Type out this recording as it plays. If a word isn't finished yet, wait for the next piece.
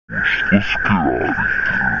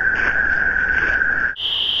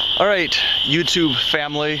Alright, YouTube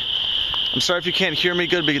family. I'm sorry if you can't hear me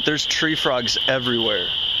good, but there's tree frogs everywhere.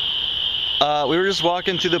 We were just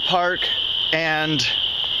walking through the park, and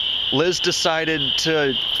Liz decided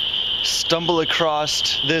to stumble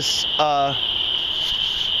across this,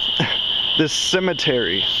 this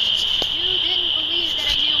cemetery. You didn't believe that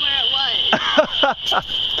I knew where it was.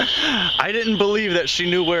 I didn't believe that she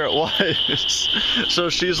knew where it was. So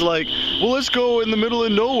she's like, well, let's go in the middle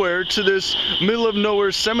of nowhere to this middle of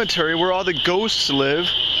nowhere cemetery where all the ghosts live.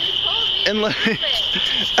 You told me And like,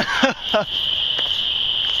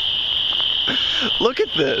 look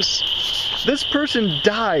at this. This person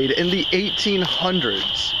died in the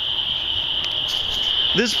 1800s.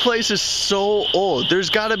 This place is so old. There's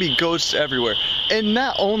got to be ghosts everywhere. And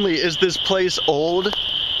not only is this place old,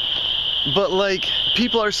 but like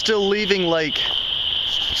people are still leaving like,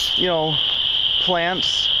 you know,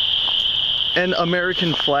 plants and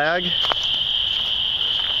American flag.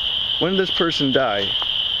 When did this person die?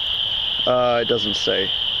 It doesn't say.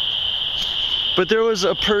 But there was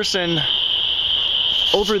a person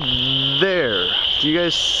over there. Do you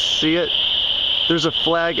guys see it? There's a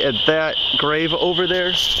flag at that grave over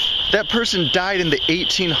there. That person died in the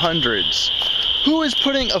 1800s. Who is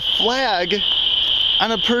putting a flag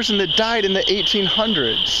on a person that died in the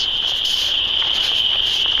 1800s?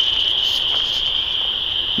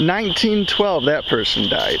 1912, that person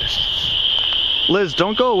died. Liz,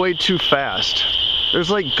 don't go away too fast. There's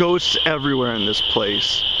like ghosts everywhere in this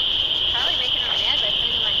place. Probably making her mad by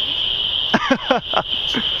putting them on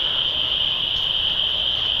YouTube.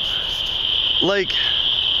 Like,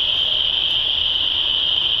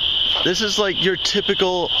 this is like your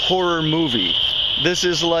typical horror movie. This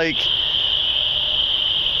is like,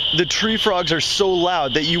 the tree frogs are so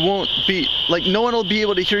loud that you won't be, like, no one will be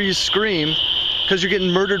able to hear you scream because you're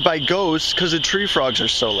getting murdered by ghosts because the tree frogs are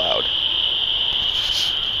so loud.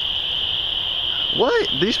 What?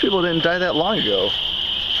 These people didn't die that long ago.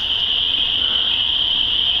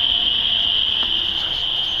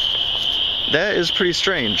 That is pretty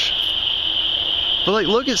strange. But like,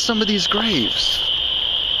 look at some of these graves.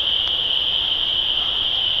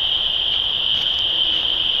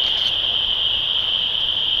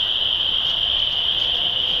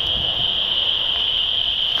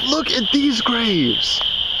 Look at these graves.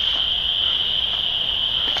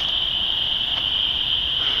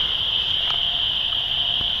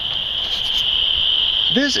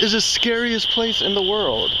 This is the scariest place in the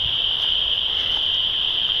world.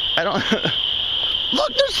 I don't...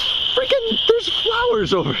 Look, there's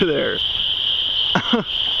flowers over there.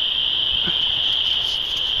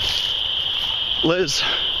 Liz,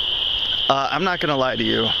 I'm not gonna lie to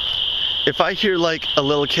you. If I hear like a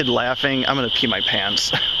little kid laughing, I'm gonna pee my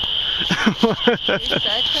pants. You're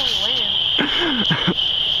such a wimp.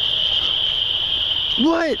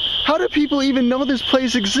 What? How do people even know this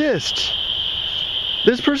place exists?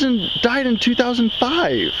 This person died in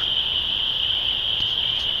 2005.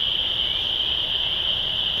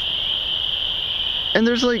 And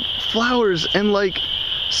there's like flowers and like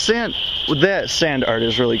sand. That sand art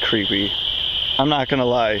is really creepy. I'm not gonna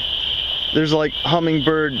lie. There's like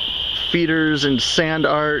hummingbird feeders and sand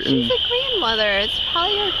art and... She's a grandmother. It's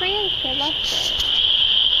probably her grandkid left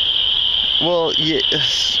her. Well,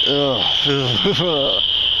 yes.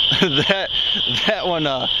 That one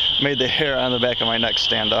made the hair on the back of my neck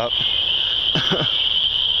stand up.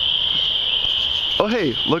 Oh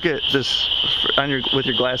hey, look at this on with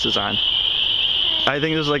your glasses on. I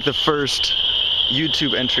think this is like the first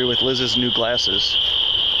YouTube entry with Liz's new glasses.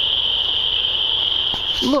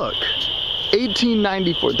 Look,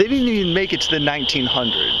 1894. They didn't even make it to the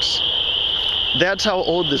 1900s. That's how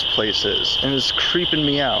old this place is, and it's creeping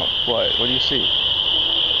me out. What? What do you see?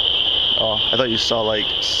 Oh, I thought you saw like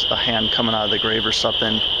a hand coming out of the grave or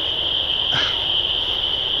something.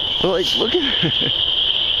 But like, look at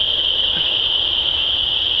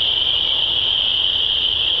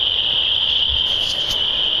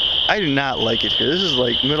I do not like it here. This is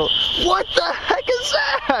like middle... What the heck is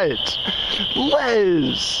that?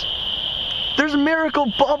 Liz! There's miracle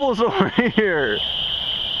bubbles over here.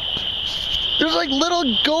 There's like little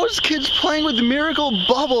ghost kids playing with miracle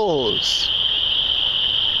bubbles.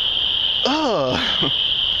 Ugh.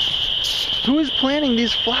 Who is planting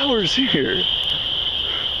these flowers here?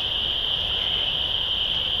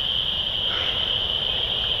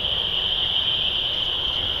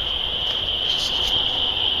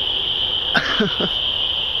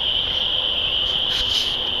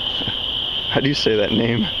 How do you say that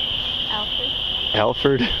name? Alfred.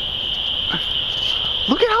 Alfred?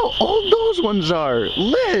 Look at how old those ones are.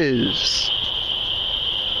 Liz!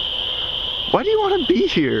 Why do you want to be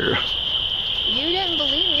here? You didn't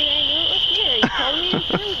believe me that I knew it was here. You told me to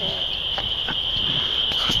prove it.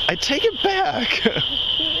 I take it back. It's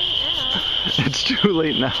too late now. It's too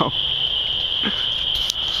late now.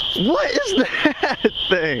 What is that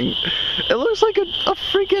thing? It looks like a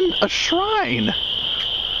freaking shrine.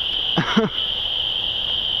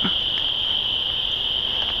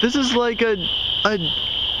 This is like a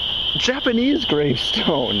Japanese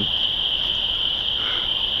gravestone.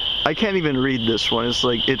 I can't even read this one. It's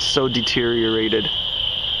like, it's so deteriorated.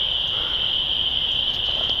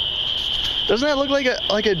 Doesn't that look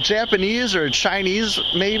like a Japanese or a Chinese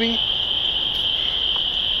maybe?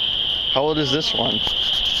 How old is this one?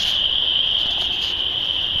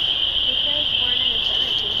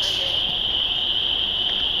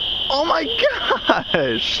 Oh my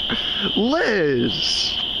gosh!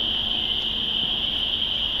 Liz!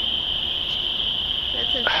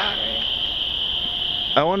 That's his daughter.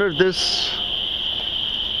 I wonder if this...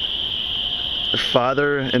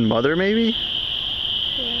 father and mother maybe?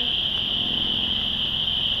 Yeah.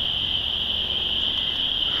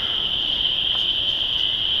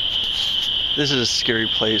 This is a scary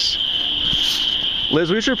place.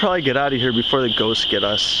 Liz, we should probably get out of here before the ghosts get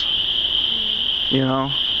us. You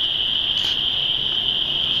know?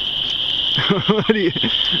 What do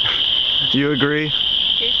you agree?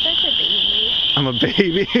 You're such a baby. I'm a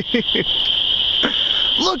baby.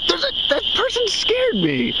 Look, that person scared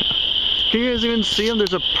me. Can you guys even see him?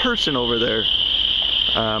 There's a person over there.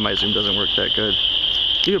 My zoom doesn't work that good.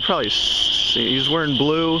 You could probably see. He's wearing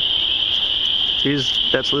blue.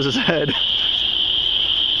 That's Liz's head.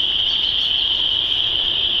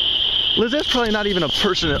 Liz, that's probably not even a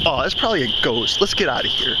person. Oh, that's probably a ghost. Let's get out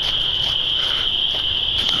of here.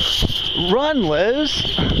 Run, Liz.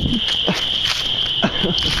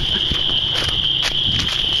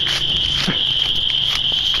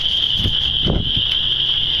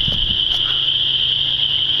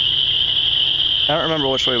 I don't remember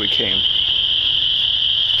which way we came.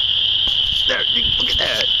 There, look at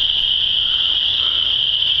that.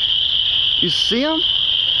 You see him?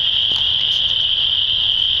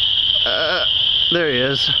 There he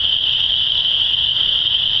is.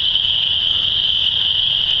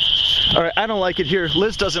 Alright, I don't like it here.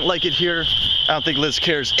 Liz doesn't like it here. I don't think Liz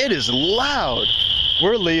cares. It is loud.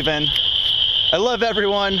 We're leaving. I love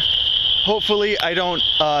everyone. Hopefully I don't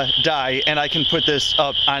die and I can put this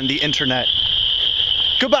up on the internet.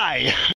 Goodbye.